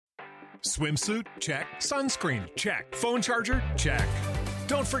Swimsuit? Check. Sunscreen? Check. Phone charger? Check.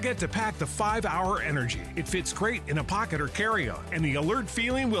 Don't forget to pack the 5-Hour Energy. It fits great in a pocket or carry-on, and the alert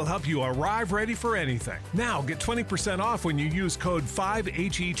feeling will help you arrive ready for anything. Now get 20% off when you use code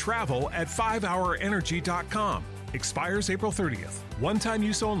 5HETRAVEL at 5hourenergy.com. Expires April 30th. One-time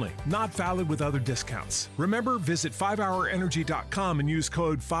use only. Not valid with other discounts. Remember, visit 5hourenergy.com and use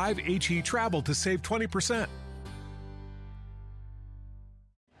code 5HETRAVEL to save 20%.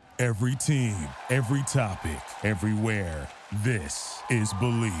 Every team, every topic, everywhere. This is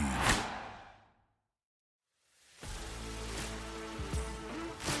Believe.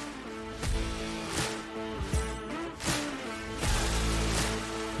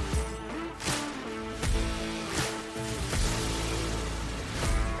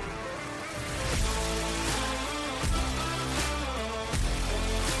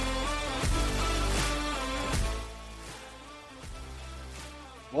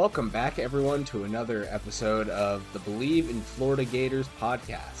 Welcome back, everyone, to another episode of the Believe in Florida Gators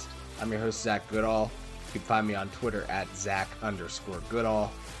podcast. I'm your host, Zach Goodall. You can find me on Twitter at Zach_Goodall.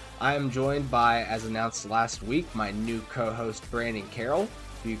 I am joined by, as announced last week, my new co-host, Brandon Carroll,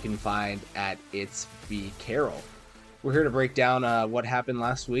 who you can find at It's B Carroll. We're here to break down what happened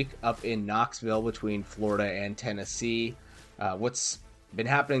last week up in Knoxville between Florida and Tennessee, what's been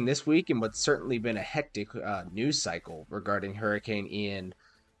happening this week, and what's certainly been a hectic news cycle regarding Hurricane Ian.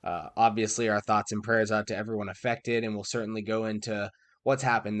 Obviously, our thoughts and prayers out to everyone affected, and we'll certainly go into what's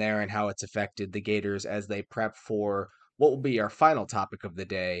happened there and how it's affected the Gators as they prep for what will be our final topic of the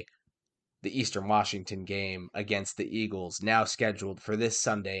day, the Eastern Washington game against the Eagles, now scheduled for this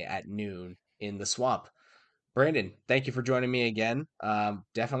Sunday at noon in the Swamp. Brandon, thank you for joining me again.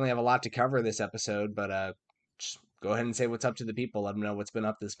 Definitely have a lot to cover this episode, but just go ahead and say what's up to the people. Let them know what's been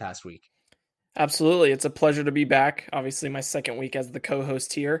up this past week. Absolutely. It's a pleasure to be back. Obviously, my second week as the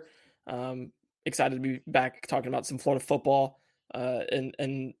co-host here. Excited to be back talking about some Florida football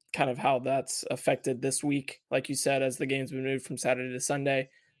and kind of how that's affected this week, like you said, as the game's been moved from Saturday to Sunday.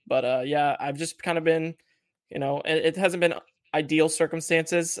 But yeah, I've just kind of been, it hasn't been ideal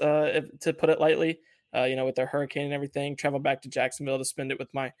circumstances, to put it lightly, with the hurricane and everything. Traveled back to Jacksonville to spend it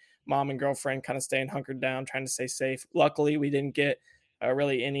with my mom and girlfriend, kind of staying hunkered down, trying to stay safe. Luckily, we didn't get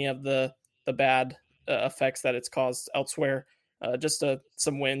really any of the bad effects that it's caused elsewhere. Just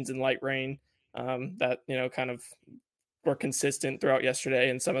some winds and light rain that kind of were consistent throughout yesterday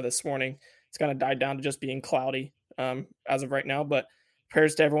and some of this morning. It's kind of died down to just being cloudy as of right now. But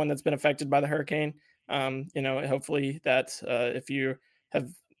prayers to everyone that's been affected by the hurricane. Hopefully that if you have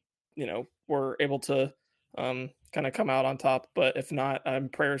were able to kind of come out on top. But if not,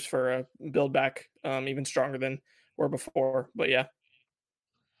 prayers for a build back even stronger than were before. But yeah.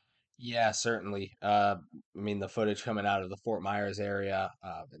 Yeah, certainly. The footage coming out of the Fort Myers area,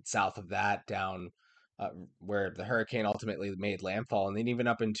 and south of that down where the hurricane ultimately made landfall, and then even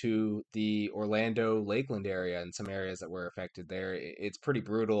up into the Orlando Lakeland area and some areas that were affected there. It's pretty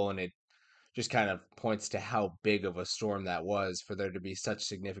brutal, and it just kind of points to how big of a storm that was for there to be such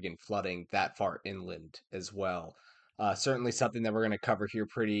significant flooding that far inland as well. Certainly something that we're going to cover here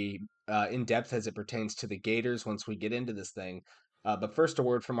pretty in depth as it pertains to the Gators once we get into this thing. But first, a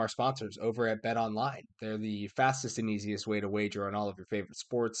word from our sponsors over at BetOnline. They're the fastest and easiest way to wager on all of your favorite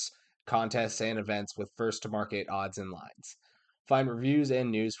sports, contests, and events with first-to-market odds and lines. Find reviews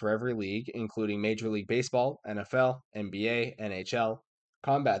and news for every league, including Major League Baseball, NFL, NBA, NHL,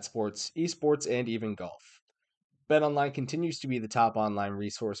 combat sports, esports, and even golf. BetOnline continues to be the top online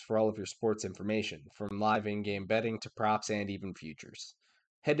resource for all of your sports information, from live in-game betting to props and even futures.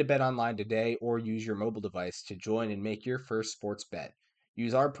 Head to BetOnline today or use your mobile device to join and make your first sports bet.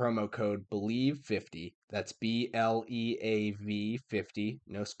 Use our promo code BELIEVE50, that's BLEAV 50,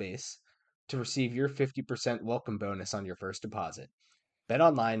 no space, to receive your 50% welcome bonus on your first deposit.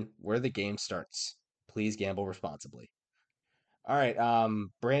 BetOnline, where the game starts. Please gamble responsibly. All right,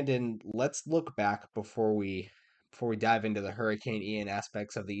 Brandon, let's look back before we dive into the Hurricane Ian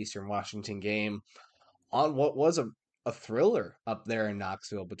aspects of the Eastern Washington game on what was a thriller up there in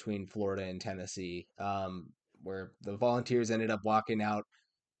Knoxville between Florida and Tennessee, where the Volunteers ended up walking out,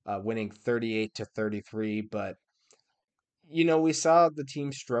 winning 38-33. But we saw the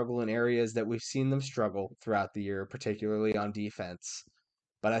team struggle in areas that we've seen them struggle throughout the year, particularly on defense.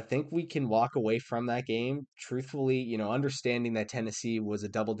 But I think we can walk away from that game truthfully, understanding that Tennessee was a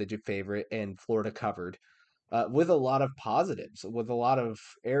double-digit favorite and Florida covered, with a lot of positives, with a lot of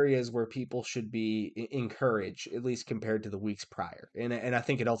areas where people should be encouraged, at least compared to the weeks prior. And I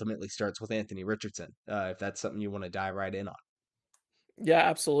think it ultimately starts with Anthony Richardson, if that's something you want to dive right in on. Yeah,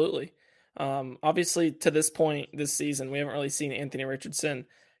 absolutely. Obviously, to this point this season, we haven't really seen Anthony Richardson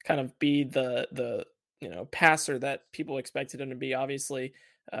kind of be the passer that people expected him to be. Obviously,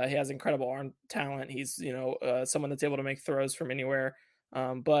 he has incredible arm talent. He's someone that's able to make throws from anywhere,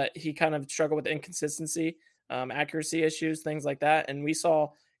 but he kind of struggled with inconsistency, accuracy issues, things like that. And we saw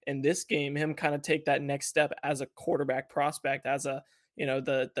in this game him kind of take that next step as a quarterback prospect, as a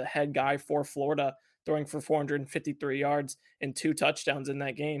the head guy for Florida, throwing for 453 yards and 2 touchdowns in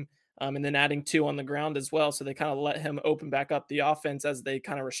that game. And then adding 2 on the ground as well. So they kind of let him open back up the offense as they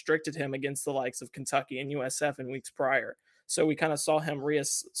kind of restricted him against the likes of Kentucky and USF in weeks prior. So we kind of saw him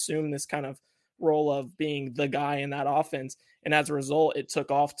reassume this kind of role of being the guy in that offense. And as a result, it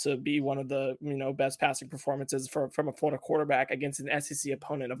took off to be one of the best passing performances from a Florida quarterback against an SEC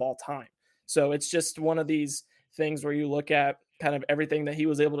opponent of all time. So it's just one of these things where you look at kind of everything that he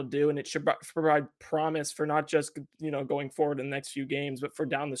was able to do, and it should provide promise for not just going forward in the next few games, but for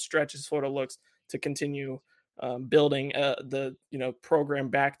down the stretch as Florida looks to continue building the program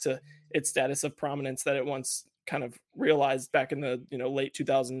back to its status of prominence that it once kind of realized back in the late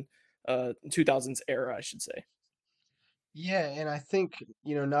 2000s era, I should say. Yeah, and I think,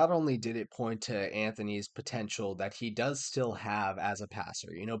 not only did it point to Anthony's potential that he does still have as a passer.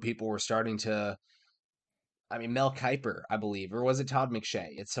 People were starting to, Mel Kiper, I believe, or was it Todd McShay?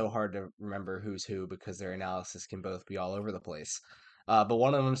 It's so hard to remember who's who because their analysis can both be all over the place. But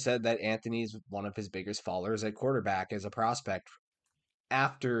one of them said that Anthony's one of his biggest fallers at quarterback as a prospect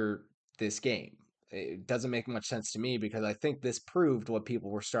after this game. It doesn't make much sense to me because I think this proved what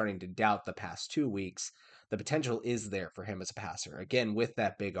people were starting to doubt the past 2 weeks. The potential is there for him as a passer, again, with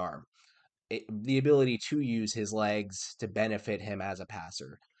that big arm. The ability to use his legs to benefit him as a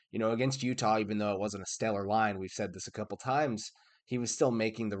passer. Against Utah, even though it wasn't a stellar line, we've said this a couple times, he was still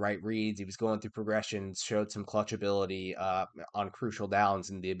making the right reads. He was going through progressions, showed some clutch ability on crucial downs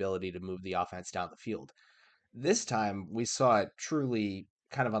and the ability to move the offense down the field. This time, we saw it truly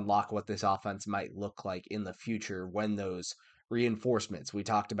kind of unlock what this offense might look like in the future when those reinforcements we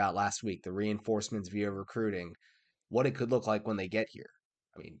talked about last week, the reinforcements via recruiting, what it could look like when they get here.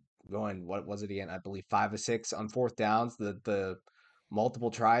 Going, what was it again? I believe 5 of 6 on 4th downs, the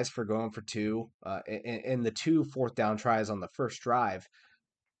multiple tries for going for 2, and the 2 4th down tries on the first drive.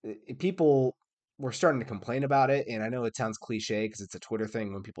 People were starting to complain about it, and I know it sounds cliche because it's a Twitter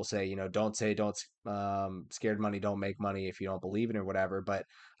thing when people say, don't scared money don't make money if you don't believe in it or whatever. But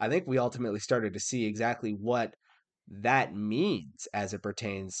I think we ultimately started to see exactly what that means as it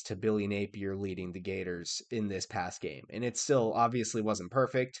pertains to Billy Napier leading the Gators in this past game. And it still obviously wasn't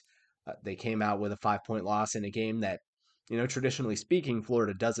perfect. They came out with a 5-point loss in a game that, traditionally speaking,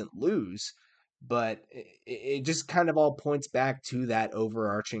 Florida doesn't lose. But it just kind of all points back to that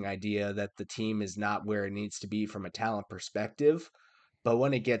overarching idea that the team is not where it needs to be from a talent perspective. But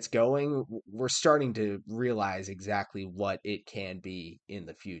when it gets going, we're starting to realize exactly what it can be in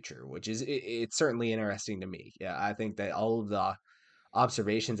the future, which is it's certainly interesting to me. Yeah, I think that all of the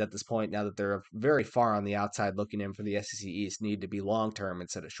observations at this point, now that they're very far on the outside looking in for the SEC East, need to be long-term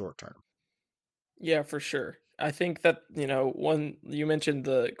instead of short-term. Yeah, for sure. I think that, one, you mentioned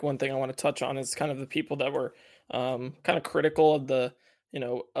the one thing I want to touch on is kind of the people that were kind of critical of the,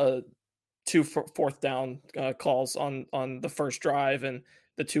 2 4th down calls on the first drive and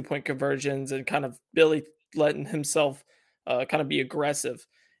the 2-point conversions, and kind of Billy letting himself kind of be aggressive.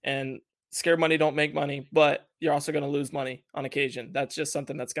 And scared money don't make money, but you're also going to lose money on occasion. That's just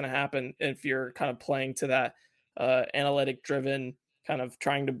something that's going to happen if you're kind of playing to that analytic driven, kind of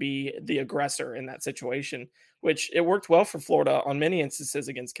trying to be the aggressor in that situation, which it worked well for Florida on many instances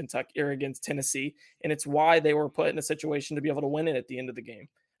against Kentucky or against Tennessee. And it's why they were put in a situation to be able to win it at the end of the game.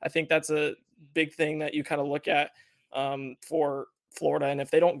 I think that's a big thing that you kind of look at for Florida. And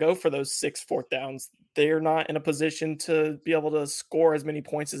if they don't go for those 6 4th downs, they're not in a position to be able to score as many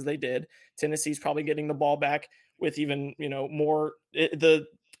points as they did. Tennessee's probably getting the ball back with even, more. The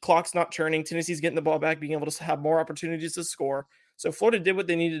clock's not churning. Tennessee's getting the ball back, being able to have more opportunities to score. So Florida did what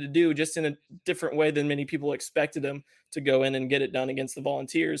they needed to do, just in a different way than many people expected them to go in and get it done against the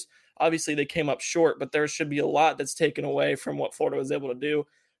Volunteers. Obviously, they came up short, but there should be a lot that's taken away from what Florida was able to do.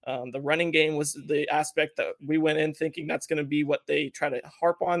 The running game was the aspect that we went in thinking that's going to be what they try to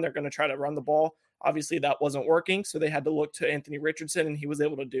harp on. They're going to try to run the ball. Obviously, that wasn't working, so they had to look to Anthony Richardson, and he was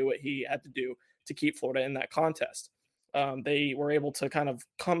able to do what he had to do to keep Florida in that contest. They were able to kind of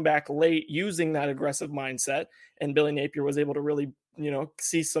come back late using that aggressive mindset, and Billy Napier was able to really,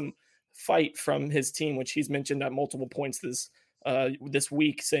 see some fight from his team, which he's mentioned at multiple points this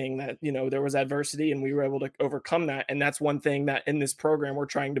week, saying that, there was adversity and we were able to overcome that. And that's one thing that in this program we're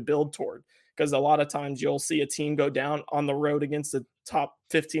trying to build toward, because a lot of times you'll see a team go down on the road against a top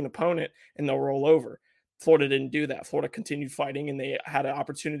 15 opponent and they'll roll over. Florida didn't do that. Florida continued fighting, and they had an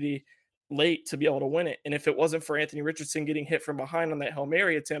opportunity late to be able to win it. And if it wasn't for Anthony Richardson getting hit from behind on that Hail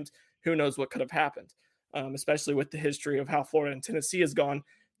Mary attempt, who knows what could have happened? Especially with the history of how Florida and Tennessee has gone,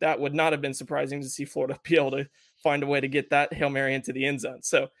 that would not have been surprising to see Florida be able to find a way to get that Hail Mary into the end zone.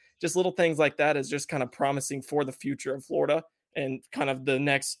 So just little things like that is just kind of promising for the future of Florida and kind of the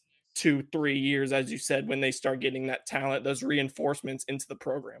next 2-3 years, as you said, when they start getting that talent, those reinforcements into the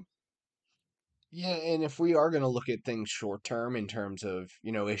program. Yeah, and if we are going to look at things short term in terms of,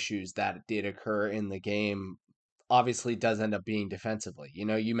 issues that did occur in the game, obviously it does end up being defensively.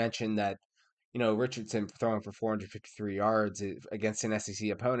 You mentioned that, Richardson throwing for 453 yards against an SEC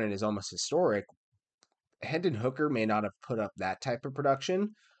opponent is almost historic. Hendon Hooker may not have put up that type of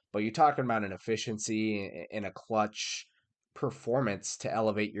production, but you're talking about an efficiency and a clutch performance to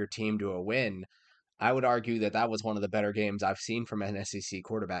elevate your team to a win. I would argue that that was one of the better games I've seen from an SEC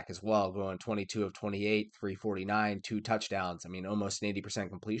quarterback as well, going 22 of 28, 349, 2 touchdowns. I mean, almost an 80%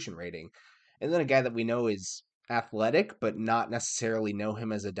 completion rating. And then a guy that we know is athletic, but not necessarily know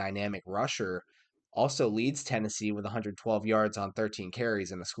him as a dynamic rusher, also leads Tennessee with 112 yards on 13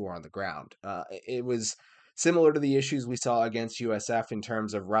 carries and a score on the ground. It was similar to the issues we saw against USF in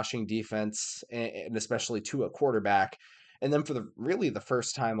terms of rushing defense and especially to a quarterback. And then for the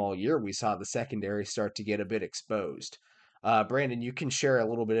first time all year, we saw the secondary start to get a bit exposed. Brandon, you can share a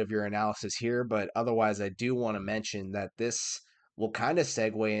little bit of your analysis here, but otherwise, I do want to mention that this will kind of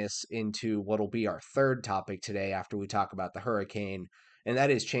segue us into what will be our third topic today after we talk about the hurricane, and that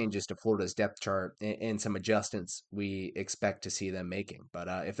is changes to Florida's depth chart and some adjustments we expect to see them making.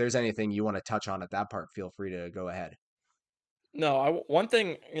 But if there's anything you want to touch on at that part, feel free to go ahead. No, one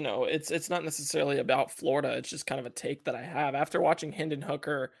thing, it's not necessarily about Florida. It's just kind of a take that I have after watching Hendon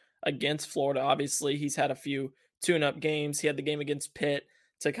Hooker against Florida. Obviously, he's had a few tune-up games. He had the game against Pitt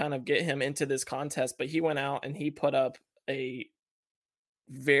to kind of get him into this contest, but he went out and he put up a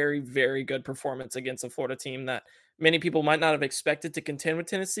very, very good performance against a Florida team that many people might not have expected to contend with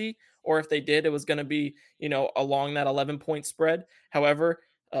Tennessee, or if they did, it was going to be, along that 11-point spread. However,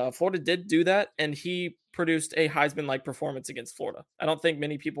 Florida did do that, and he produced a Heisman-like performance against Florida. I don't think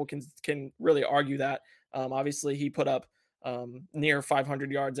many people can really argue that. Obviously, he put up near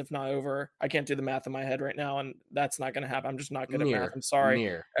 500 yards, if not over. I can't do the math in my head right now, and that's not going to happen. I'm just not good at math. I'm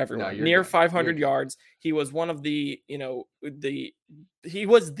sorry, everyone. No, near 500 yards. He was one of the, he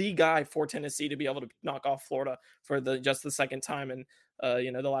was the guy for Tennessee to be able to knock off Florida for just the second time in,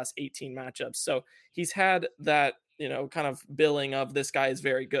 the last 18 matchups. So he's had that, kind of billing of this guy is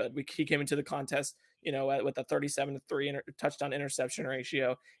very good. He came into the contest, with a 37-3 touchdown interception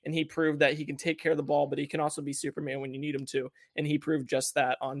ratio. And he proved that he can take care of the ball, but he can also be Superman when you need him to. And he proved just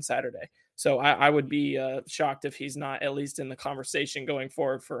that on Saturday. So I would be shocked if he's not at least in the conversation going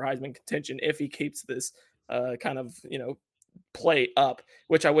forward for Heisman contention if he keeps this kind of, play up,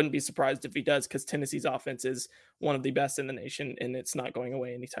 which I wouldn't be surprised if he does, because Tennessee's offense is one of the best in the nation, and it's not going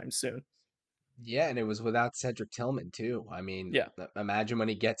away anytime soon. Yeah, and it was without Cedric Tillman too. I mean, yeah. Imagine when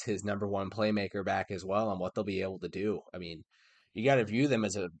he gets his number one playmaker back as well and what they'll be able to do. I mean, you got to view them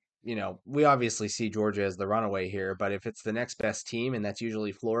as we obviously see Georgia as the runaway here, but if it's the next best team, and that's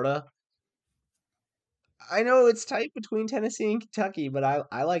usually Florida, I know it's tight between Tennessee and Kentucky, but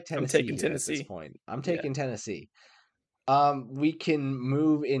I like Tennessee. I'm taking Tennessee at this point. I'm taking Tennessee. We can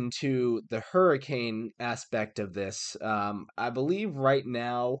move into the hurricane aspect of this. I believe right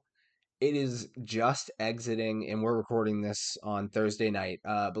now it is just exiting, and we're recording this on Thursday night.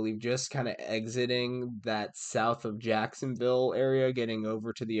 I believe just kind of exiting that south of Jacksonville area, getting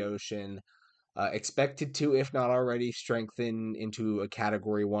over to the ocean. Expected to, if not already, strengthen into a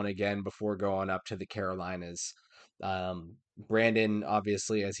Category 1 again before going up to the Carolinas. Brandon,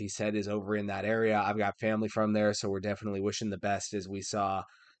 obviously, as he said, is over in that area. I've got family from there, so we're definitely wishing the best as we saw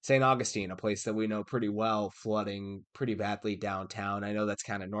St. Augustine, a place that we know pretty well, flooding pretty badly downtown. I know that's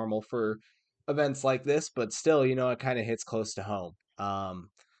kind of normal for events like this, but still, it kind of hits close to home.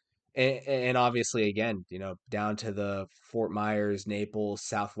 And obviously, again, down to the Fort Myers, Naples,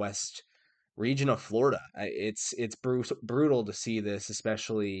 Southwest region of Florida. It's brutal to see this,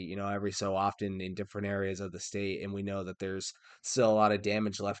 especially, every so often in different areas of the state. And we know that there's still a lot of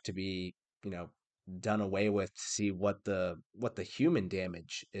damage left to be, done away with, to see what the human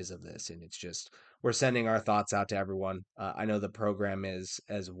damage is of this. And it's just, we're sending our thoughts out to everyone. I know the program is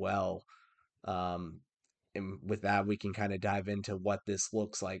as well. And with that, we can kind of dive into what this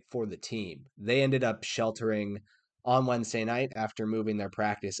looks like for the team. They ended up sheltering on Wednesday night after moving their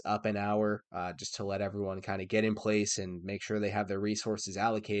practice up an hour, just to let everyone kind of get in place and make sure they have their resources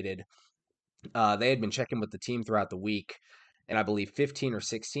allocated. They had been checking with the team throughout the week, and I believe 15 or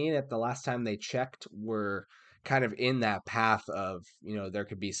 16 at the last time they checked were kind of in that path of, there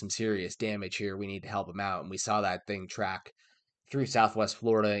could be some serious damage here. We need to help them out. And we saw that thing track through Southwest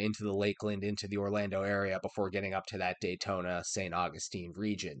Florida into the Lakeland, into the Orlando area before getting up to that Daytona, St. Augustine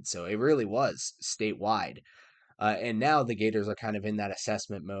region. So it really was statewide. And now the Gators are kind of in that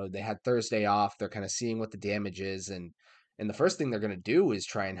assessment mode. They had Thursday off. They're kind of seeing what the damage is, and the first thing they're going to do is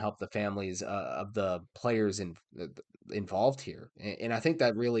try and help the families of the players involved here. And I think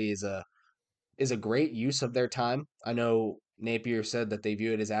that really is a great use of their time. I know Napier said that they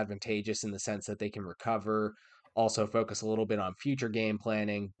view it as advantageous in the sense that they can recover, also focus a little bit on future game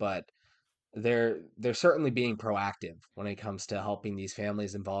planning, but they're certainly being proactive when it comes to helping these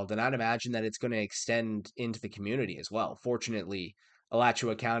families involved, and I'd imagine that it's going to extend into the community as well. Fortunately,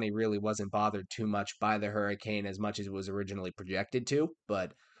 Alachua County really wasn't bothered too much by the hurricane as much as it was originally projected to,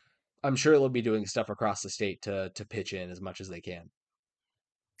 but I'm sure they'll be doing stuff across the state to pitch in as much as they can.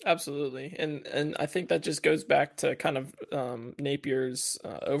 Absolutely, and I think that just goes back to kind of Napier's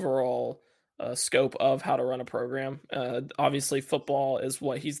overall scope of how to run a program. Obviously, football is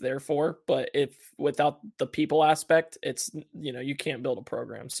what he's there for, but if without the people aspect, it's you can't build a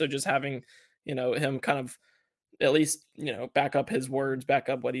program. So just having him kind of at least back up his words, back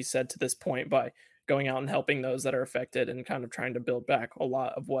up what he said to this point by going out and helping those that are affected and kind of trying to build back a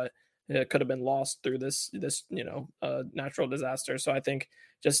lot of what could have been lost through this natural disaster. So I think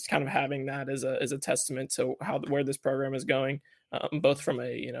just kind of having that as a testament to where this program is going, both from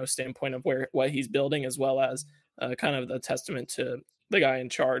a standpoint of what he's building, as well as kind of the testament to the guy in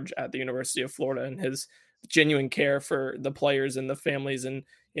charge at the University of Florida and his genuine care for the players and the families, and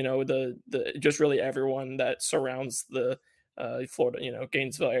the just really everyone that surrounds the Florida,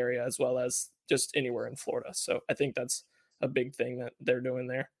 Gainesville area, as well as just anywhere in Florida. So I think that's a big thing that they're doing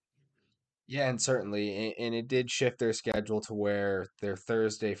there. Yeah, and certainly, and it did shift their schedule to where their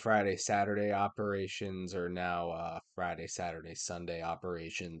Thursday, Friday, Saturday operations are now Friday, Saturday, Sunday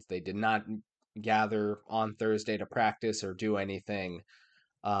operations. They did not gather on Thursday to practice or do anything,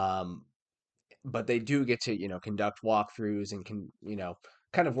 um, but they do get to conduct walkthroughs and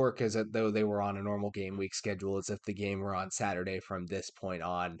kind of work as though they were on a normal game week schedule, as if the game were on Saturday from this point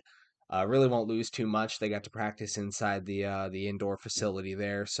on. Really won't lose too much. They got to practice inside the indoor facility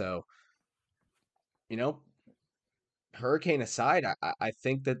there, so you know hurricane aside, I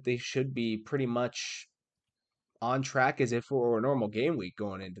think that they should be pretty much on track as if it were a normal game week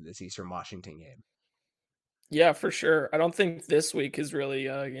going into this Eastern Washington game. Yeah, for sure. I don't think this week is really,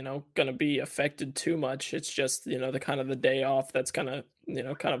 going to be affected too much. It's just, the kind of the day off that's going to,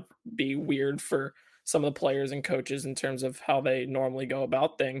 kind of be weird for some of the players and coaches in terms of how they normally go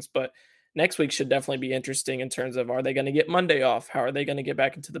about things. But next week should definitely be interesting in terms of, are they going to get Monday off? How are they going to get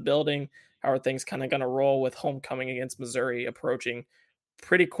back into the building? How are things kind of going to roll with homecoming against Missouri approaching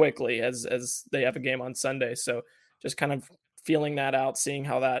pretty quickly as they have a game on Sunday? So just kind of feeling that out, seeing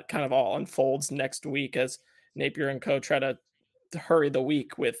how that kind of all unfolds next week as Napier and co try to hurry the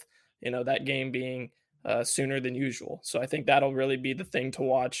week with that game being sooner than usual. So I think that'll really be the thing to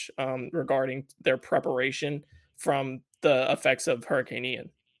watch regarding their preparation from the effects of Hurricane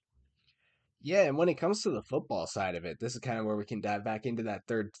Ian. Yeah, and when it comes to the football side of it, this is kind of where we can dive back into that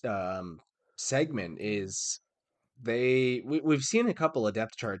third segment. Is we've seen a couple of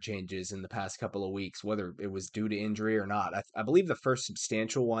depth chart changes in the past couple of weeks, whether it was due to injury or not. I believe the first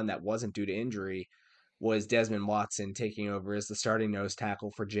substantial one that wasn't due to injury was Desmond Watson taking over as the starting nose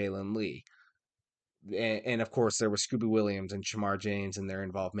tackle for Jalen Lee. And of course, there was Scooby Williams and Shamar James and their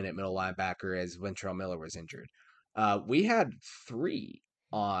involvement at middle linebacker as Ventrell Miller was injured. We had three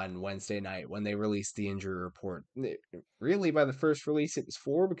on Wednesday night when they released the injury report. Really, by the first release, it was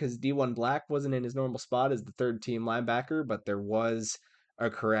four because D1 Black wasn't in his normal spot as the third team linebacker, but there was a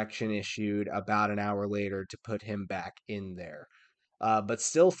correction issued about an hour later to put him back in there. But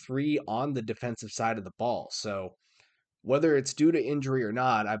still three on the defensive side of the ball. So whether it's due to injury or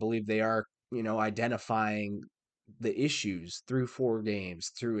not, I believe they are, identifying the issues through four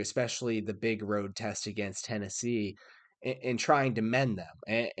games, through especially the big road test against Tennessee, and trying to mend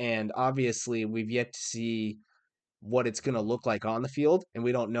them. And obviously, we've yet to see what it's going to look like on the field. And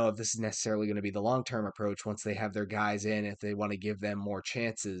we don't know if this is necessarily going to be the long term approach once they have their guys in, if they want to give them more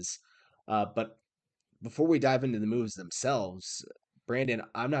chances. But before we dive into the moves themselves, Brandon,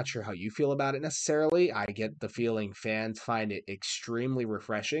 I'm not sure how you feel about it necessarily. I get the feeling fans find it extremely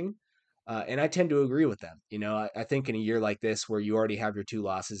refreshing. And I tend to agree with them. I think in a year like this where you already have your two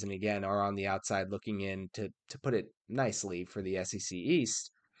losses and again are on the outside looking in, to put it nicely, for the SEC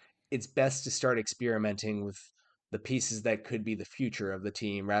East, it's best to start experimenting with the pieces that could be the future of the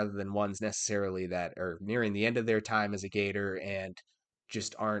team rather than ones necessarily that are nearing the end of their time as a Gator and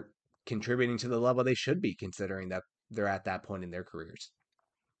just aren't contributing to the level they should be, considering that they're at that point in their careers.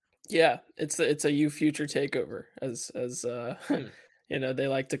 Yeah, it's a you future takeover as Hmm. they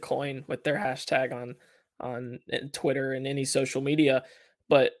like to coin with their hashtag on Twitter and any social media.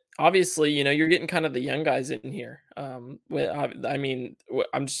 But obviously, you're getting kind of the young guys in here. I'm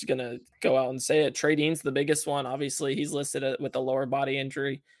just gonna go out and say it. Trey Dean's the biggest one. Obviously, he's listed with a lower body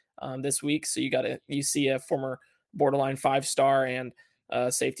injury this week. So you see a former borderline 5-star and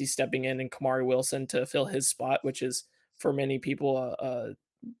safety stepping in, and Kamari Wilson to fill his spot, which is for many people a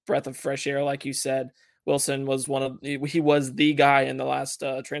breath of fresh air, like you said. Wilson was he was the guy in the last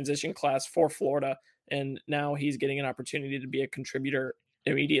transition class for Florida, and now he's getting an opportunity to be a contributor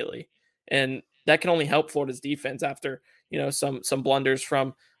immediately, and that can only help Florida's defense after some blunders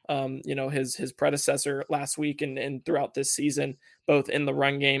from his predecessor last week and throughout this season, both in the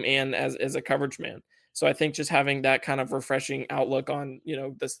run game and as a coverage man. So I think just having that kind of refreshing outlook on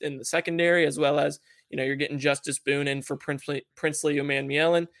this in the secondary, as well as you're getting Justice Boone in for Princely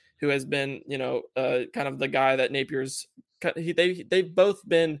Umanmielen, who has been kind of the guy that Napier's they've both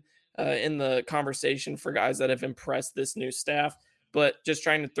been in the conversation for guys that have impressed this new staff, but just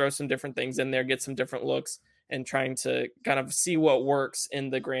trying to throw some different things in there, get some different looks, and trying to kind of see what works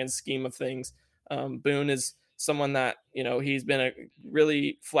in the grand scheme of things. Boone is someone that he's been a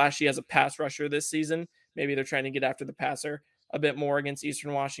really flashy as a pass rusher this season. Maybe they're trying to get after the passer a bit more against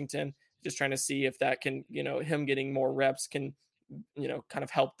Eastern Washington, just trying to see if that can him getting more reps can kind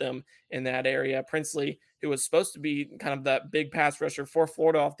of help them in that area. Princely, who was supposed to be kind of that big pass rusher for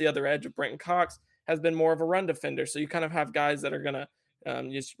Florida off the other edge of Brenton Cox, has been more of a run defender. So you kind of have guys that are going to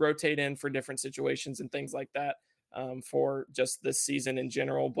just rotate in for different situations and things like that for just this season in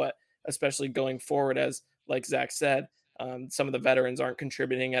general, but especially going forward, as like Zach said, some of the veterans aren't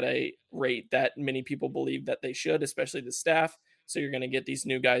contributing at a rate that many people believe that they should, especially the staff. So you're going to get these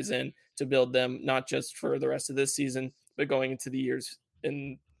new guys in to build them, not just for the rest of this season, but going into the years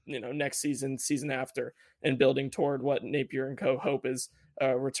in next season after, and building toward what Napier and co hope is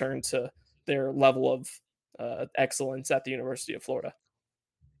a return to their level of excellence at the University of Florida.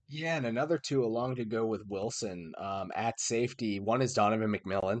 Yeah, and another two along to go with Wilson at safety. One is Donovan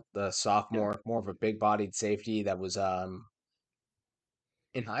McMillan, the sophomore, more of a big-bodied safety that was,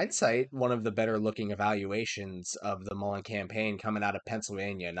 in hindsight, one of the better looking evaluations of the Mullen campaign coming out of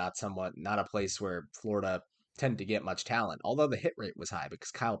Pennsylvania, not a place where Florida tended to get much talent, although the hit rate was high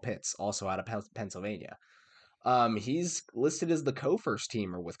because Kyle Pitts, also out of Pennsylvania. He's listed as the co-first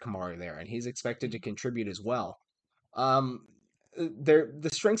teamer with Kamari there, and he's expected to contribute as well. Um, the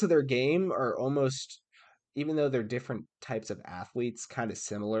strengths of their game are almost, even though they're different types of athletes, kind of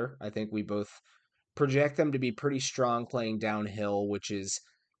similar. I think we both project them to be pretty strong playing downhill, which is,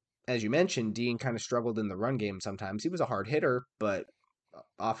 as you mentioned, Dean kind of struggled in the run game sometimes. He was a hard hitter, but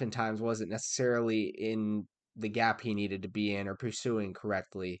oftentimes wasn't necessarily in the gap he needed to be in or pursuing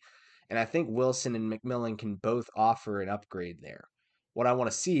correctly. And I think Wilson and McMillan can both offer an upgrade there. What I want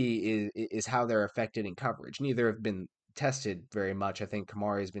to see is how they're affected in coverage. Neither have been tested very much. I think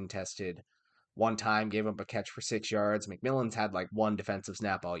Kamari has been tested one time, gave up a catch for 6 yards. McMillan's had like one defensive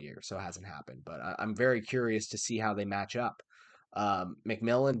snap all year, so it hasn't happened. But I'm very curious to see how they match up.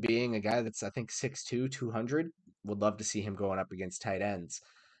 McMillan being a guy that's, I think, 6'2", 200, would love to see him going up against tight ends.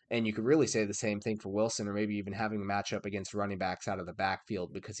 And you could really say the same thing for Wilson, or maybe even having a matchup against running backs out of the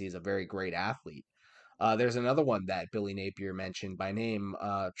backfield because he's a very great athlete. There's another one that Billy Napier mentioned by name,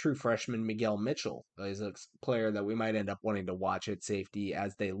 true freshman Miguel Mitchell. He's a player that we might end up wanting to watch at safety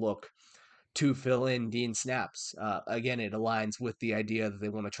as they look to fill in Dean snaps. Again, it aligns with the idea that they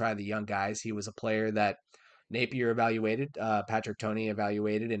want to try the young guys. He was a player that Napier evaluated, Patrick Toney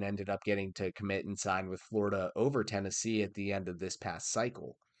evaluated, and ended up getting to commit and sign with Florida over Tennessee at the end of this past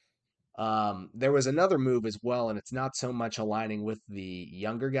cycle. There was another move as well, and it's not so much aligning with the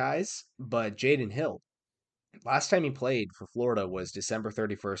younger guys, but Jaden Hill. Last time he played for Florida was December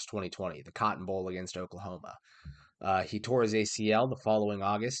 31st, 2020, the Cotton Bowl against Oklahoma. He tore his ACL the following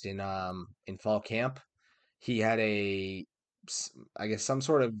August in fall camp. He had I guess some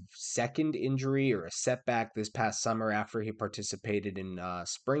sort of second injury or a setback this past summer after he participated in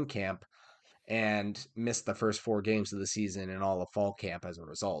spring camp and missed the first 4 games of the season and all of fall camp as a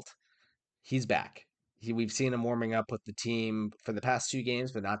result. He's back. We've seen him warming up with the team for the past 2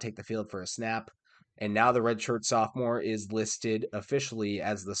 games, but not take the field for a snap. And now the redshirt sophomore is listed officially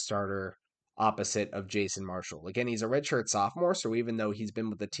as the starter opposite of Jason Marshall. Again, he's a redshirt sophomore, so even though he's been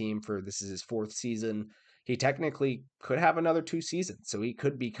with the team this is his 4th season, he technically could have another 2 seasons. So he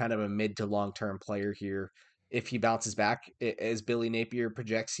could be kind of a mid to long-term player here. if he bounces back as Billy Napier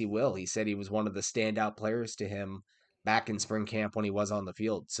projects he will. He said he was one of the standout players to him back in spring camp when he was on the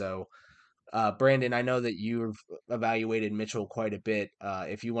field. So, Brandon, I know that you've evaluated Mitchell quite a bit.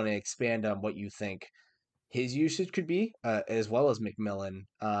 If you want to expand on what you think his usage could be, as well as McMillan,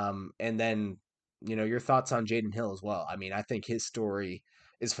 and then your thoughts on Jaden Hill as well. I mean, I think his story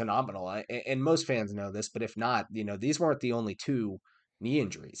is phenomenal, and most fans know this, but if not, these weren't the only two knee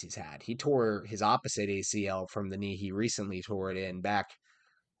injuries he's had. He tore his opposite ACL from the knee he recently tore it in back.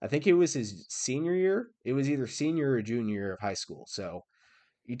 I think it was his senior year. It was either senior or junior year of high school. So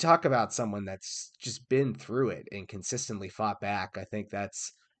you talk about someone that's just been through it and consistently fought back. I think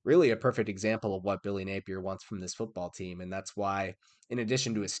that's really a perfect example of what Billy Napier wants from this football team. And that's why, in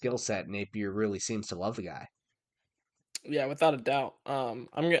addition to his skill set, Napier really seems to love the guy. Yeah, without a doubt. I'm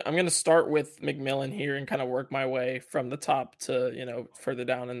gonna start with McMillan here and kind of work my way from the top to further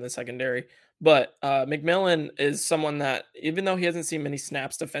down in the secondary. But McMillan is someone that, even though he hasn't seen many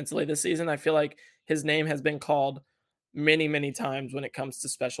snaps defensively this season, I feel like his name has been called many times when it comes to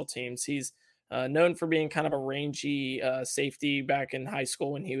special teams. He's known for being kind of a rangy safety back in high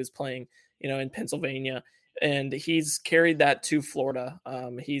school when he was playing, in Pennsylvania, and he's carried that to Florida.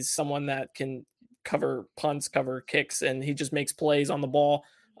 He's someone that can cover punts, cover kicks, and he just makes plays on the ball.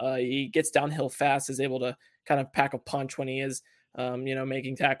 He gets downhill fast, is able to kind of pack a punch when he is,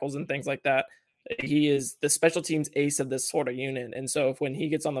 making tackles and things like that. He is the special teams ace of this sort of unit. And so when he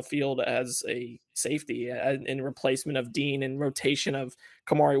gets on the field as a safety in replacement of Dean and rotation of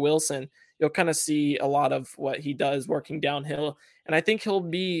Kamari Wilson, you'll kind of see a lot of what he does working downhill. And I think he'll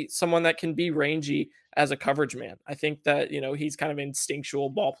be someone that can be rangy as a coverage man. I think that, he's kind of an instinctual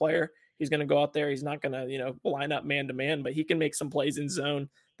ball player. He's going to go out there. He's not going to, line up man to man, but he can make some plays in zone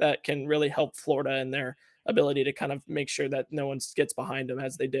that can really help Florida in their ability to kind of make sure that no one gets behind him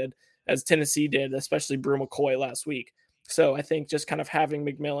as Tennessee did, especially Brew McCoy last week. So I think just kind of having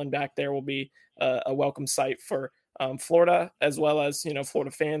McMillan back there will be a welcome sight for Florida, as well as,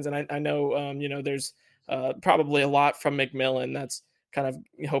 Florida fans. And I know, there's probably a lot from McMillan that's kind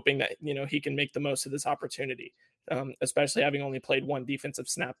of hoping that, he can make the most of this opportunity, especially having only played one defensive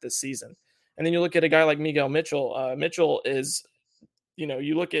snap this season. And then you look at a guy like Miguel Mitchell. Mitchell is,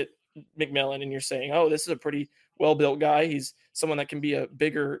 you look at McMillan and you're saying, oh, this is a pretty well-built guy. He's someone that can be a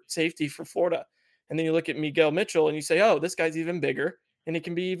bigger safety for Florida. And then you look at Miguel Mitchell and you say, oh, this guy's even bigger and he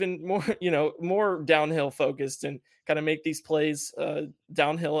can be even more, more downhill focused and kind of make these plays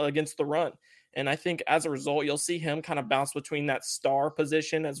downhill against the run. And I think as a result, you'll see him kind of bounce between that star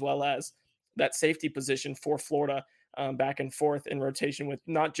position as well as that safety position for Florida, back and forth in rotation with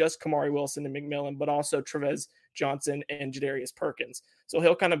not just Kamari Wilson and McMillan, but also Trevez Johnson and Jadarius Perkins. So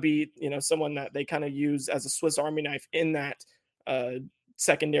he'll kind of be, someone that they kind of use as a Swiss Army knife in that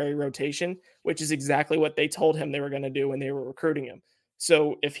secondary rotation, which is exactly what they told him they were going to do when they were recruiting him.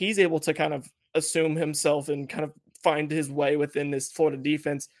 So if he's able to kind of assume himself and kind of find his way within this Florida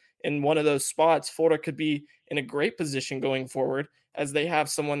defense in one of those spots, Florida could be in a great position going forward, as they have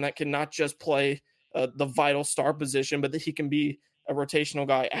someone that can not just play the vital star position, but that he can be a rotational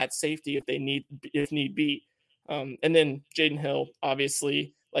guy at safety if need be. And then Jaden Hill,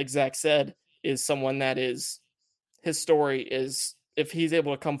 obviously, like Zach said, is someone that is, his story is, if he's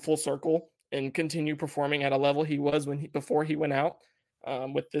able to come full circle and continue performing at a level he was before he went out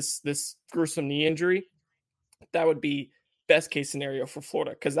with this gruesome knee injury, that would be best case scenario for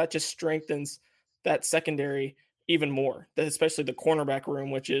Florida, because that just strengthens that secondary even more, especially the cornerback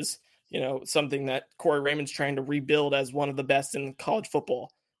room, which is, something that Corey Raymond's trying to rebuild as one of the best in college football.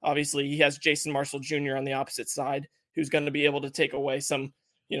 Obviously, he has Jason Marshall Jr. on the opposite side, who's going to be able to take away some,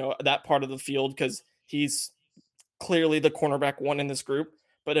 that part of the field, because he's clearly the cornerback one in this group.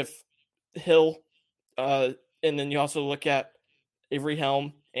 But if Hill, and then you also look at Avery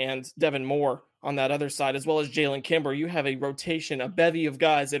Helm and Devin Moore on that other side, as well as Jalen Kimber, you have a rotation, a bevy of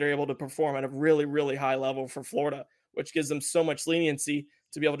guys that are able to perform at a really, really high level for Florida, which gives them so much leniency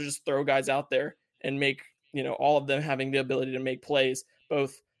to be able to just throw guys out there and make, all of them having the ability to make plays,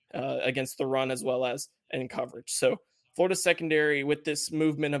 both against the run as well as in coverage. So Florida secondary, with this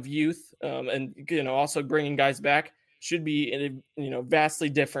movement of youth and, also bringing guys back, should be, vastly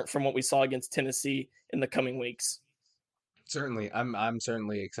different from what we saw against Tennessee in the coming weeks. Certainly, I'm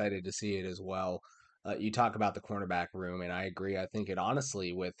certainly excited to see it as well. You talk about the cornerback room, and I agree. I think it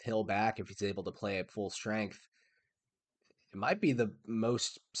honestly, with Hill back, if he's able to play at full strength, it might be the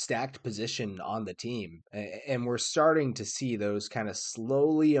most stacked position on the team. And we're starting to see those kind of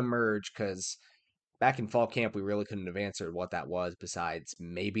slowly emerge, because back in fall camp, we really couldn't have answered what that was besides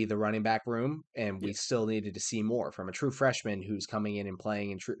maybe the running back room. And we still needed to see more from a true freshman who's coming in and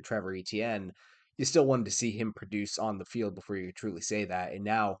playing in Trevor Etienne. you still wanted to see him produce on the field before you could truly say that. And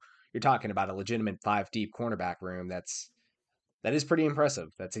now you're talking about a legitimate 5 deep cornerback room that is pretty impressive.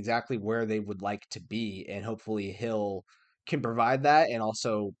 That's exactly where they would like to be, and hopefully Hill can provide that, and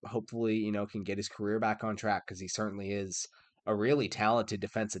also hopefully can get his career back on track, because he certainly is a really talented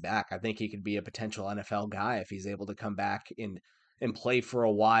defensive back. I think he could be a potential NFL guy if he's able to come back and play for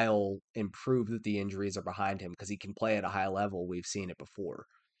a while and prove that the injuries are behind him, because he can play at a high level. We've seen it before.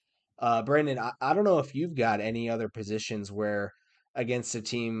 Brandon, I don't know if you've got any other positions where against a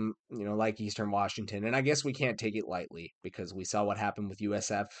team, like Eastern Washington, and I guess we can't take it lightly because we saw what happened with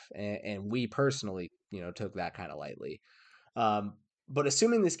USF, and we personally, took that kind of lightly. Um, but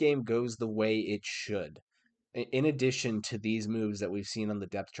assuming this game goes the way it should, in addition to these moves that we've seen on the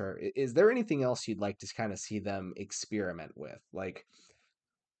depth chart, is there anything else you'd like to kind of see them experiment with? Like,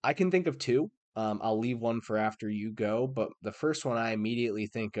 I can think of two. I'll leave one for after you go, but the first one I immediately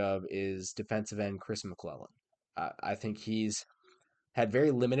think of is defensive end Chris McClellan. I think he's had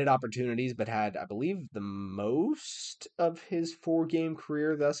very limited opportunities, but had, I believe, the most of his 4-game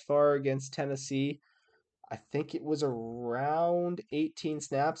career thus far against Tennessee. I think it was around 18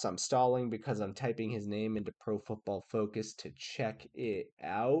 snaps. I'm stalling because I'm typing his name into Pro Football Focus to check it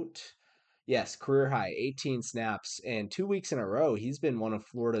out. Yes, career high, 18 snaps. And 2 weeks in a row, he's been one of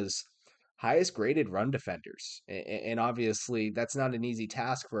Florida's highest graded run defenders. And obviously, that's not an easy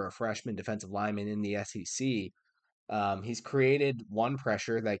task for a freshman defensive lineman in the SEC. He's created one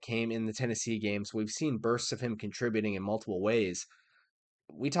pressure that came in the Tennessee games. We've seen bursts of him contributing in multiple ways.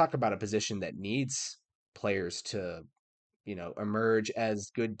 We talk about a position that needs players to, emerge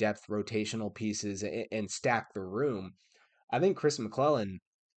as good depth rotational pieces and stack the room. I think Chris McClellan,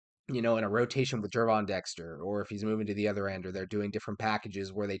 in a rotation with Gervon Dexter, or if he's moving to the other end, or they're doing different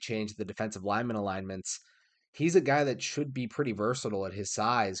packages where they change the defensive lineman alignments, he's a guy that should be pretty versatile at his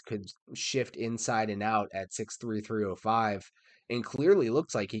size, could shift inside and out at 6'3", 305, and clearly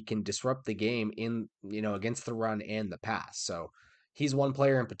looks like he can disrupt the game in, against the run and the pass. So he's one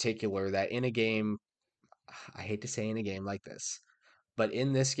player in particular that in a game, I hate to say in a game like this, but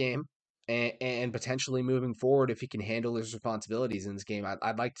in this game, and potentially moving forward, if he can handle his responsibilities in this game,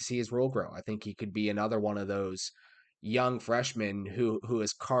 I'd like to see his role grow. I think he could be another one of those young freshmen who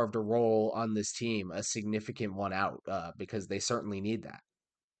has carved a role on this team, a significant one out, because they certainly need that.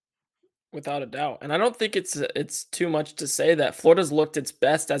 Without a doubt. And I don't think it's too much to say that Florida's looked its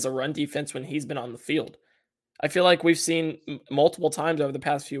best as a run defense when he's been on the field. I feel like we've seen multiple times over the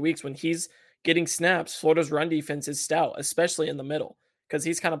past few weeks when he's getting snaps, Florida's run defense is stout, especially in the middle, because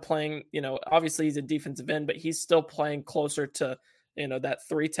he's kind of playing, obviously he's a defensive end, but he's still playing closer to, that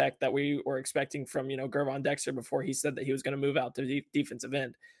 3 tech that we were expecting from, Gervon Dexter before he said that he was going to move out to defensive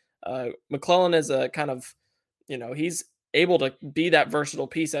end. McClellan is a kind of, he's able to be that versatile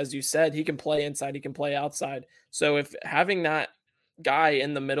piece. As you said, he can play inside, he can play outside. So if having that guy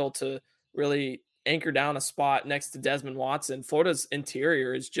in the middle to really anchor down a spot next to Desmond Watson, Florida's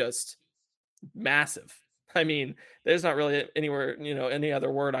interior is just massive. I mean, there's not really anywhere, any other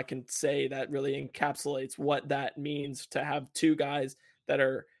word I can say that really encapsulates what that means to have two guys that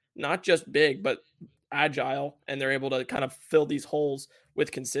are not just big, but agile, and they're able to kind of fill these holes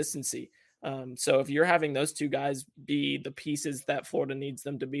with consistency. So if you're having those two guys be the pieces that Florida needs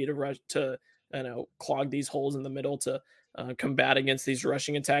them to be to rush to, clog these holes in the middle to combat against these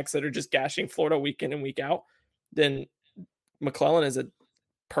rushing attacks that are just gashing Florida week in and week out, then McClellan is a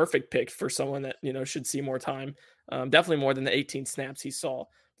perfect pick for someone that, should see more time. Definitely more than the 18 snaps he saw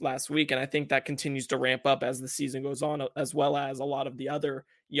last week. And I think that continues to ramp up as the season goes on, as well as a lot of the other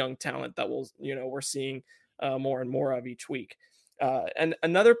young talent that we're seeing more and more of each week. And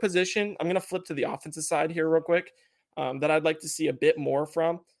another position, I'm going to flip to the offensive side here real quick, that I'd like to see a bit more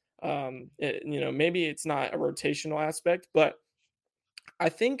from. Maybe it's not a rotational aspect, but I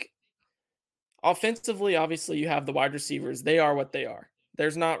think offensively, obviously you have the wide receivers. They are what they are.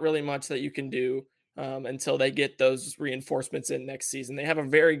 There's not really much that you can do until they get those reinforcements in next season. They have a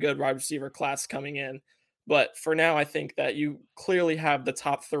very good wide receiver class coming in, but for now, I think that you clearly have the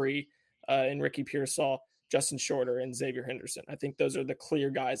top 3 in Ricky Pearsall, Justin Shorter, and Xavier Henderson. I think those are the clear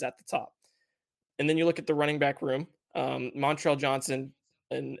guys at the top. And then you look at the running back room. Montrell Johnson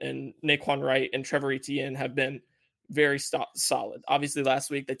and Naquan Wright and Trevor Etienne have been very solid. Obviously,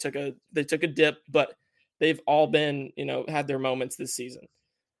 last week they took a dip, but they've all been, had their moments this season.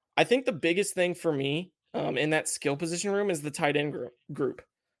 I think the biggest thing for me in that skill position room is the tight end group.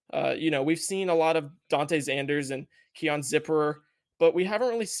 We've seen a lot of Dante Zanders and Keon Zipperer, but we haven't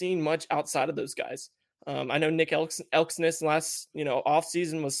really seen much outside of those guys. I know Nick Elksnis last,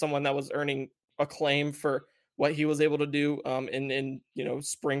 offseason was someone that was earning acclaim for what he was able to do in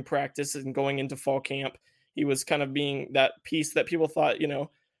spring practice and going into fall camp. He was kind of being that piece that people thought,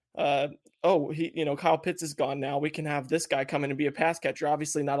 Kyle Pitts is gone now. We can have this guy come in and be a pass catcher.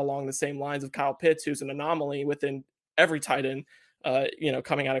 Obviously not along the same lines of Kyle Pitts, who's an anomaly within every tight end,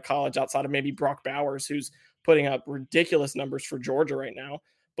 coming out of college, outside of maybe Brock Bowers, who's putting up ridiculous numbers for Georgia right now.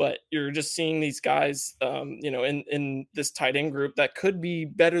 But you're just seeing these guys, in this tight end group that could be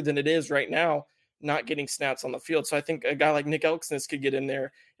better than it is right now, not getting snaps on the field. So I think a guy like Nick Elksnis could get in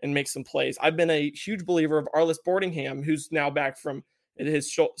there and make some plays. I've been a huge believer of Arliss Boardingham, who's now back from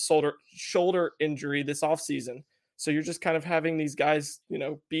his shoulder injury this offseason. So you're just kind of having these guys,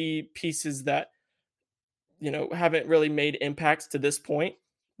 be pieces that, haven't really made impacts to this point,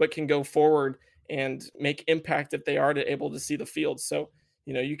 but can go forward and make impact if they are able to see the field. So,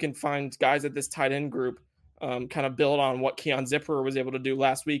 you can find guys at this tight end group kind of build on what Keon Zipperer was able to do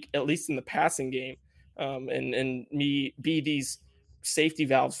last week, at least in the passing game, and be these safety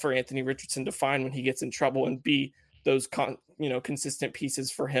valves for Anthony Richardson to find when he gets in trouble, and be those consistent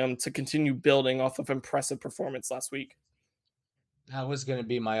pieces for him to continue building off of impressive performance last week. That was going to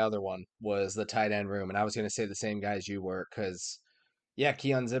be my other one, was the tight end room, and I was going to say the same guys you were, because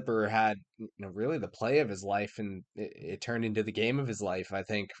Keon Zipperer had really the play of his life, and it turned into the game of his life, I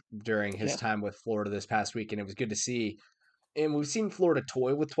think, during his time with Florida this past week, and it was good to see. And we've seen Florida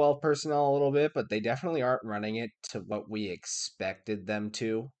toy with 12 personnel a little bit, but they definitely aren't running it to what we expected them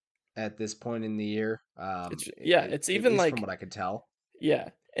to at this point in the year. It's even like, from what I could tell. Yeah.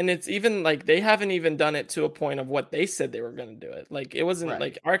 And it's even like they haven't even done it to a point of what they said they were going to do it. Like it wasn't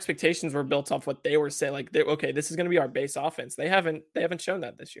like our expectations were built off what they were saying. Like, okay, this is going to be our base offense. They haven't shown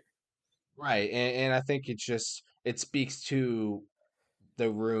that this year. Right. And I think it speaks to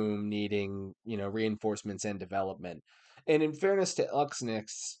the room needing, reinforcements and development. And in fairness to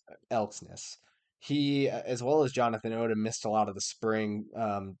Elksnis, he, as well as Jonathan Odom, missed a lot of the spring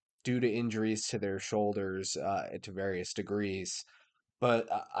due to injuries to their shoulders to various degrees. But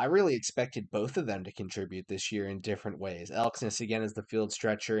I really expected both of them to contribute this year in different ways. Elksnis, again, is the field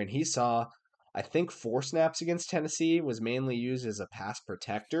stretcher, and he saw, I think, 4 snaps against Tennessee, was mainly used as a pass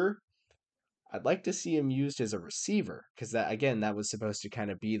protector. I'd like to see him used as a receiver, because that was supposed to kind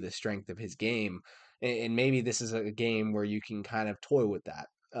of be the strength of his game. And maybe this is a game where you can kind of toy with that.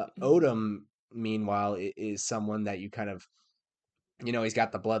 Odom, meanwhile, is someone that you kind of, he's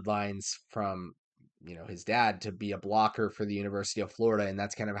got the bloodlines from his dad to be a blocker for the University of Florida, and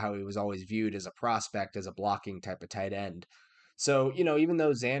that's kind of how he was always viewed as a prospect, as a blocking type of tight end. So, even though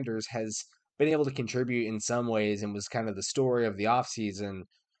Zanders has been able to contribute in some ways and was kind of the story of the offseason,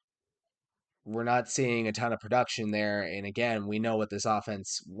 we're not seeing a ton of production there. And again, we know what this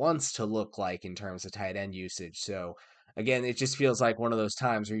offense wants to look like in terms of tight end usage. So again, it just feels like one of those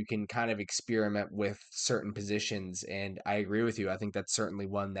times where you can kind of experiment with certain positions. And I agree with you. I think that's certainly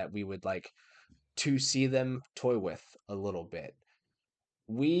one that we would like to see them toy with a little bit.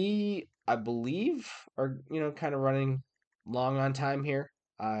 We, I believe, are, kind of running long on time here.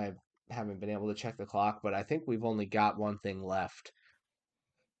 I haven't been able to check the clock, but I think we've only got one thing left.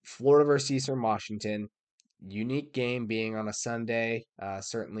 Florida versus Eastern Washington. Unique game being on a Sunday.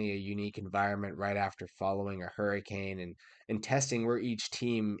 Certainly a unique environment right after following a hurricane and testing where each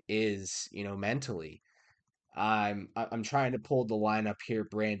team is, mentally. I'm trying to pull the lineup here,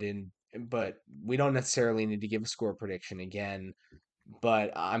 Brandon, but we don't necessarily need to give a score prediction again.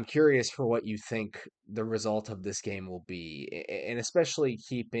 But I'm curious for what you think the result of this game will be, and especially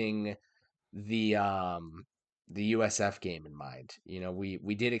keeping the USF game in mind.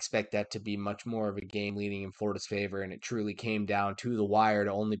 We did expect that to be much more of a game leaning in Florida's favor, and it truly came down to the wire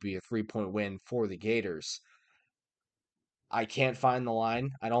to only be a 3-point win for the Gators. I can't find the line.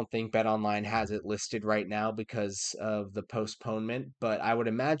 I don't think BetOnline has it listed right now because of the postponement, but I would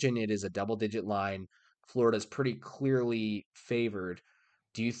imagine it is a double-digit line. Florida's pretty clearly favored.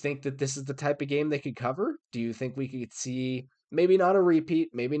 Do you think that this is the type of game they could cover? Do you think we could see maybe not a repeat,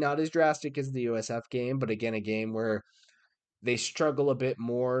 maybe not as drastic as the USF game, but again, a game where they struggle a bit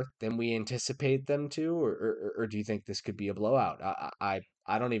more than we anticipate them to, or do you think this could be a blowout? I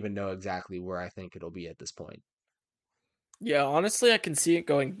don't even know exactly where I think it'll be at this point. Yeah, honestly, I can see it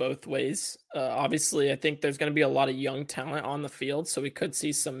going both ways. Obviously, I think there's going to be a lot of young talent on the field, so we could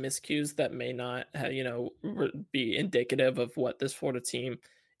see some miscues that may not, be indicative of what this Florida team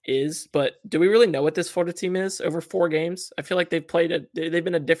is. But do we really know what this Florida team is over 4 games? I feel like they've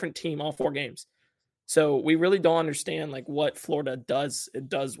been a different team all 4 games. So we really don't understand like what Florida does. It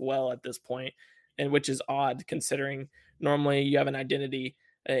does well at this point, and which is odd considering normally you have an identity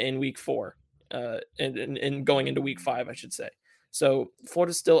in week 4. And going into week 5, I should say. So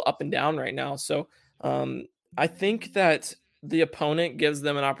Florida's still up and down right now. So I think that the opponent gives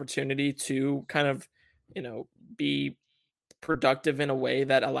them an opportunity to kind of, be productive in a way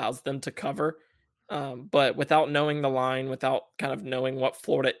that allows them to cover. But without knowing the line, without kind of knowing what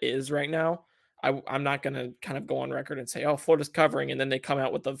Florida is right now, I'm not going to kind of go on record and say, oh, Florida's covering. And then they come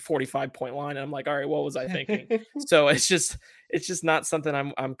out with a 45-point line. And I'm like, all right, what was I thinking? So it's just not something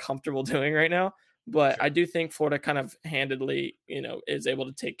I'm comfortable doing right now. But Sure. I do think Florida kind of handedly, is able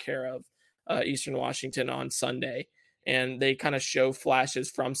to take care of Eastern Washington on Sunday. And they kind of show flashes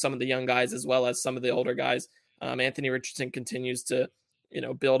from some of the young guys as well as some of the older guys. Anthony Richardson continues to,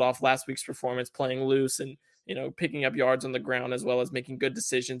 build off last week's performance, playing loose and, picking up yards on the ground as well as making good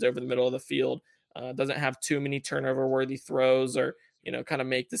decisions over the middle of the field. Doesn't have too many turnover worthy throws or, kind of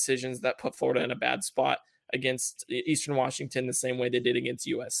make decisions that put Florida in a bad spot against Eastern Washington the same way they did against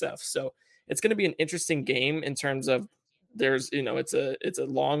USF. So it's going to be an interesting game in terms of it's a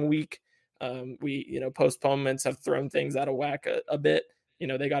long week. Postponements have thrown things out of whack a bit.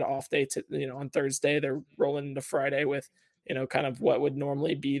 They got an off day on Thursday. They're rolling into Friday with, kind of what would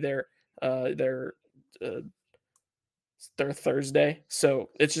normally be their Thursday. So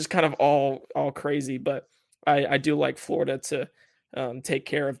it's just kind of all crazy. But I do like Florida to take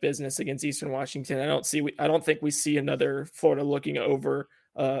care of business against Eastern Washington. I don't think we see another Florida looking over,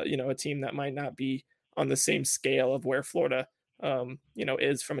 a team that might not be on the same scale of where Florida,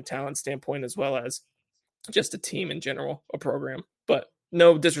 is from a talent standpoint as well as just a team in general, a program. But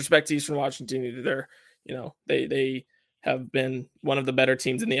no disrespect to Eastern Washington either. They have been one of the better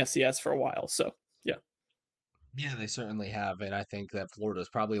teams in the FCS for a while. So yeah. Yeah, they certainly have, and I think that Florida's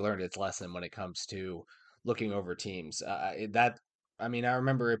probably learned its lesson when it comes to looking over teams. I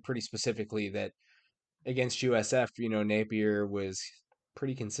remember it pretty specifically that against USF, Napier was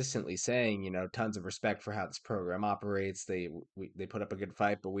pretty consistently saying, tons of respect for how this program operates. They put up a good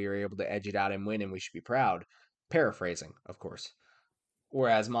fight, but we were able to edge it out and win, and we should be proud. Paraphrasing, of course.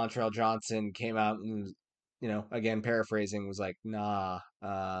 Whereas Montreal Johnson came out and, again paraphrasing, was like, nah,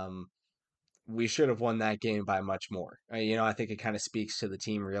 we should have won that game by much more. I think it kind of speaks to the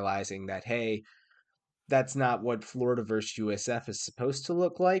team realizing that, hey, that's not what Florida versus USF is supposed to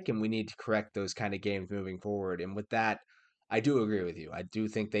look like, and we need to correct those kind of games moving forward. And with that, I do agree with you. I do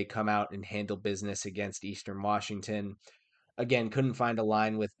think they come out and handle business against Eastern Washington. Again, couldn't find a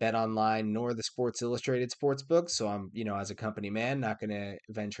line with Bet Online nor the Sports Illustrated sportsbook, so I'm, as a company man, not going to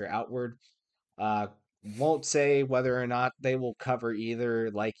venture outward. Uh, won't say whether or not they will cover either.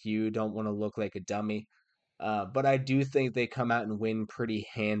 Like you, don't want to look like a dummy. But I do think they come out and win pretty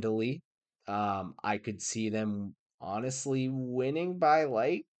handily. I could see them honestly winning by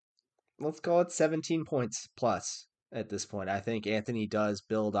like, let's call it 17 points plus at this point. I think Anthony does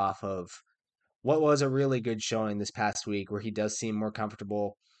build off of what was a really good showing this past week where he does seem more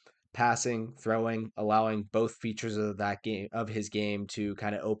comfortable passing, throwing, allowing both features of that game of his game to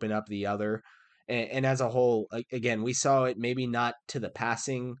kind of open up the other. And as a whole, again, we saw it maybe not to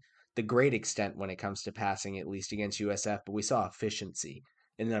the great extent when it comes to passing, at least against USF, but we saw efficiency.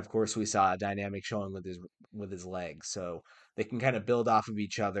 And then of course we saw a dynamic showing with his legs. So they can kind of build off of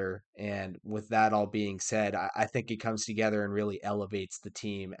each other. And with that all being said, I think it comes together and really elevates the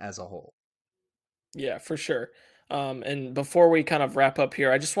team as a whole. Yeah, for sure. And before we kind of wrap up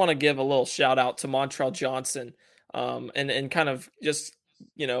here, I just want to give a little shout out to Montreal Johnson. And kind of just,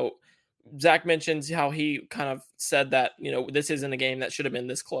 you know, Zach mentions how he kind of said that, this isn't a game that should have been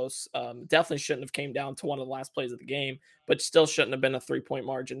this close. Definitely shouldn't have came down to one of the last plays of the game, but still shouldn't have been a 3-point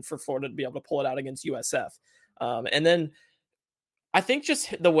margin for Florida to be able to pull it out against USF. And then I think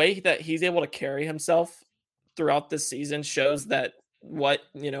just the way that he's able to carry himself throughout this season shows that what,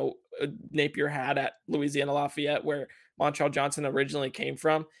 Napier had at Louisiana Lafayette, where Montreal Johnson originally came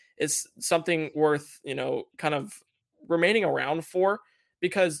from, is something worth, kind of remaining around for,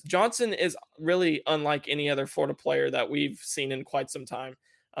 because Johnson is really unlike any other Florida player that we've seen in quite some time.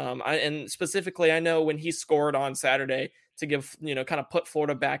 And specifically, I know when he scored on Saturday to give, kind of put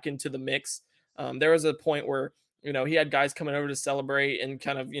Florida back into the mix, there was a point where, he had guys coming over to celebrate and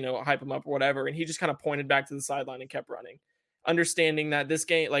kind of, hype him up or whatever. And he just kind of pointed back to the sideline and kept running, understanding that this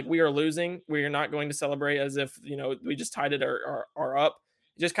game, like, we are losing. We are not going to celebrate as if, we just tied it or are up.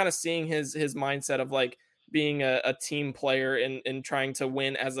 Just kind of seeing his mindset of like being a team player and trying to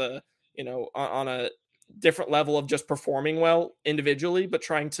win as a, on a different level of just performing well individually, but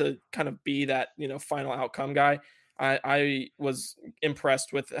trying to kind of be that, final outcome guy. I was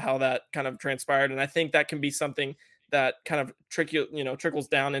impressed with how that kind of transpired. And I think that can be something that kind of trickles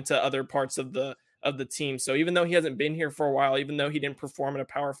down into other parts of the team. So even though he hasn't been here for a while, even though he didn't perform at a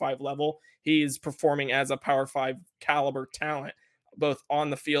Power 5 level, he's performing as a Power 5 caliber talent both on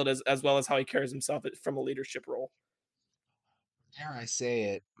the field as well as how he carries himself from a leadership role. Dare I say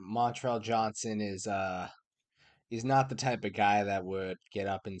it, Montrell Johnson is he's not the type of guy that would get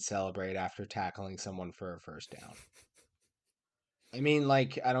up and celebrate after tackling someone for a first down. I mean,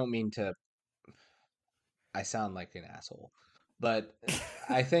 like, I don't mean to, I sound like an asshole, but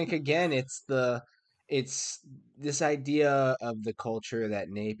I think again, it's this idea of the culture that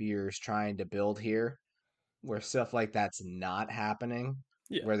Napier's trying to build here, where stuff like that's not happening,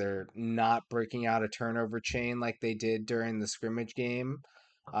 where they're not breaking out a turnover chain like they did during the scrimmage game,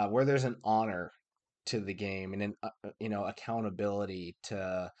 where there's an honor to the game and an accountability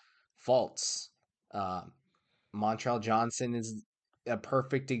to faults. Montrell Johnson is a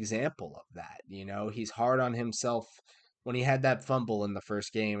perfect example of that. He's hard on himself when he had that fumble in the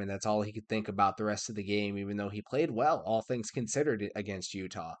first game, and that's all he could think about the rest of the game, even though he played well, all things considered, against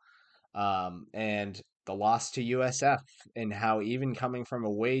Utah. And the loss to USF, and how even coming from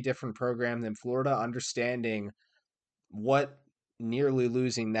a way different program than Florida, understanding what nearly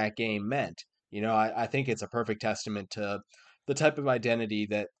losing that game meant. I think it's a perfect testament to the type of identity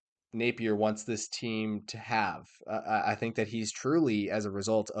that Napier wants this team to have. I think that he's truly, as a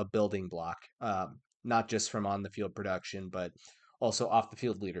result, a building block, not just from on the field production, but also off the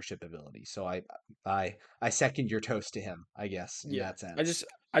field leadership ability. So I second your toast to him, I guess, in that sense.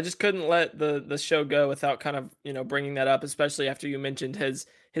 I just couldn't let the show go without kind of, bringing that up, especially after you mentioned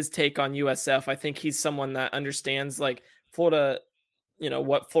his take on USF. I think he's someone that understands like Florida,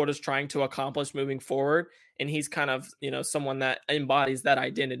 what Florida's trying to accomplish moving forward. And he's kind of, someone that embodies that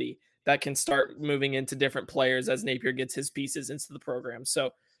identity that can start moving into different players as Napier gets his pieces into the program.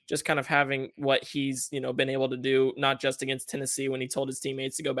 So just kind of having what he's, been able to do, not just against Tennessee when he told his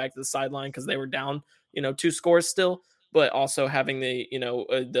teammates to go back to the sideline because they were down, 2 scores still, but also having the,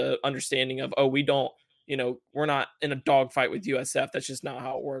 the understanding of, we don't, we're not in a dogfight with USF. That's just not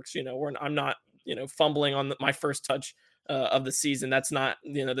how it works. I'm not, fumbling on my first touch of the season. That's not,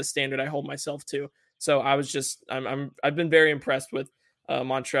 the standard I hold myself to. So I've been very impressed with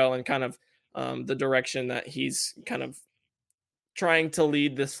Montrell and kind of the direction that he's kind of trying to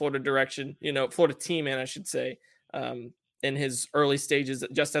lead this Florida direction, Florida team, and I should say, in his early stages,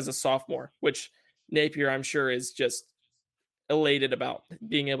 just as a sophomore, which Napier, I'm sure, is just elated about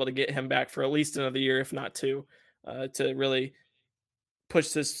being able to get him back for at least another year, if not 2, to really push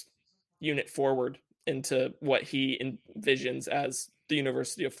this unit forward into what he envisions as the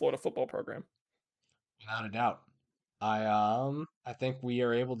University of Florida football program. Without a doubt. I think we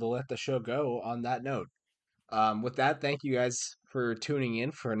are able to let the show go on that note. With that, thank you guys for tuning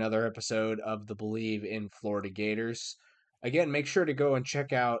in for another episode of the Believe in Florida Gators. Again, make sure to go and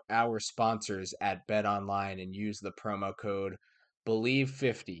check out our sponsors at BetOnline and use the promo code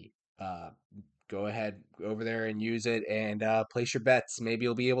BELIEVE50. Go ahead over there and use it and place your bets. Maybe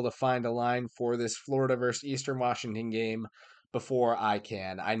you'll be able to find a line for this Florida versus Eastern Washington game before I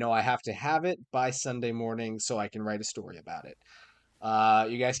can. I know I have to have it by Sunday morning so I can write a story about it.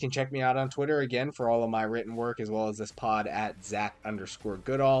 You guys can check me out on Twitter again for all of my written work, as well as this pod at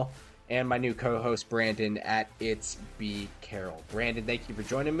Zach_Goodall, and my new co-host Brandon at It's B Carroll. Brandon, thank you for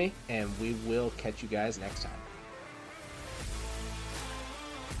joining me, and we will catch you guys next time.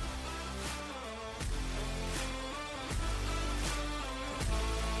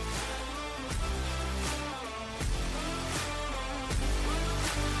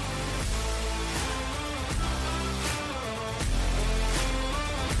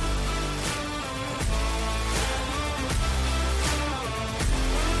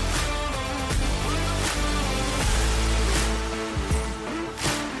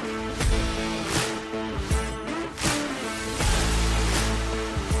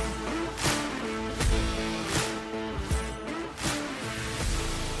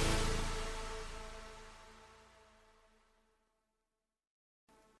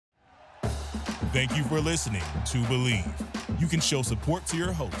 Thank you for listening to Believe. You can show support to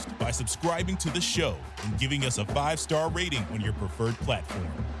your host by subscribing to the show and giving us a 5-star rating on your preferred platform.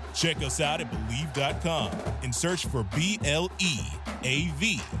 Check us out at Believe.com and search for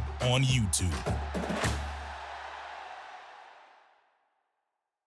BLEAV on YouTube.